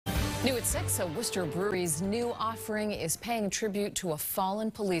New at 6, Worcester Brewery's new offering is paying tribute to a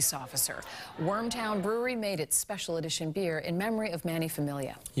fallen police officer. Wormtown Brewery made its special edition beer in memory of Manny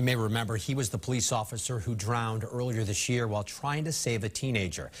Familia. You may remember he was the police officer who drowned earlier this year while trying to save a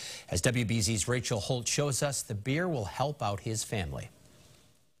teenager. As WBZ's Rachel Holt shows us, the beer will help out his family.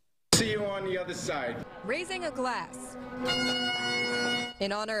 See you on the other side. Raising a glass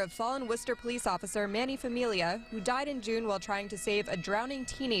in honor of fallen Worcester police officer Manny Familia, who died in June while trying to save a drowning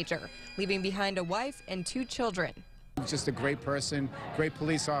teenager, leaving behind a wife and 2 children. Just a great person, great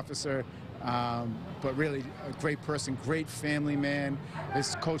police officer, but really a great person, great family man.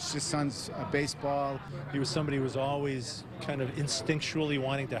 He's coached his son's baseball. He was somebody who was always kind of instinctually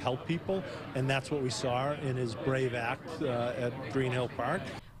wanting to help people, and that's what we saw in his brave act at Green Hill Park.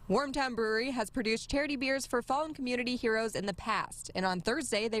 Wormtown Brewery has produced charity beers for fallen community heroes in the past, and on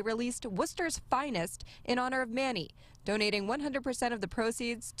Thursday they released Worcester's Finest in honor of Manny, donating 100% of the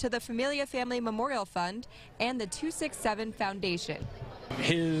proceeds to the Familia Family Memorial Fund and the 267 Foundation.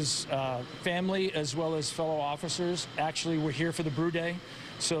 His family, as well as fellow officers, actually were here for the brew day.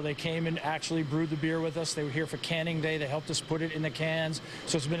 So they came and actually brewed the beer with us. They were here for canning day. They helped us put it in the cans.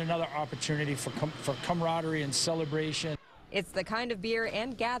 So it's been another opportunity for camaraderie and celebration. It's the kind of beer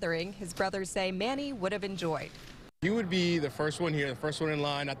and gathering his brothers say Manny would have enjoyed. You would be the first one here, the first one in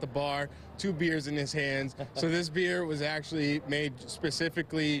line at the bar, 2 beers in his hands. So this beer was actually made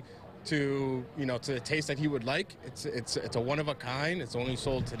specifically to, to the taste that he would like. It's a one of a kind. It's only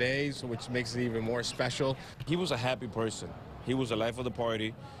sold today, so which makes it even more special. He was a happy person. He was the life of the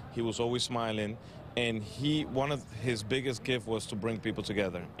party. He was always smiling. And one of his biggest gifts was to bring people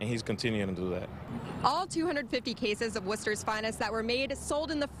together, and he's continuing to do that. All 250 cases of Worcester's Finest that were made sold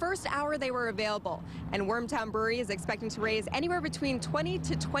in the first hour they were available. And Wormtown Brewery is expecting to raise anywhere between $20,000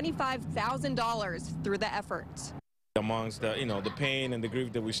 to $25,000 through the effort. Amongst the pain and the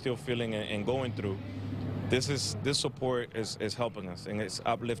grief that we're still feeling and going through, this support is helping us, and it's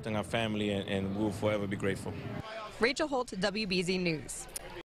uplifting our family, and we'll forever be grateful. Rachel Holt, WBZ News.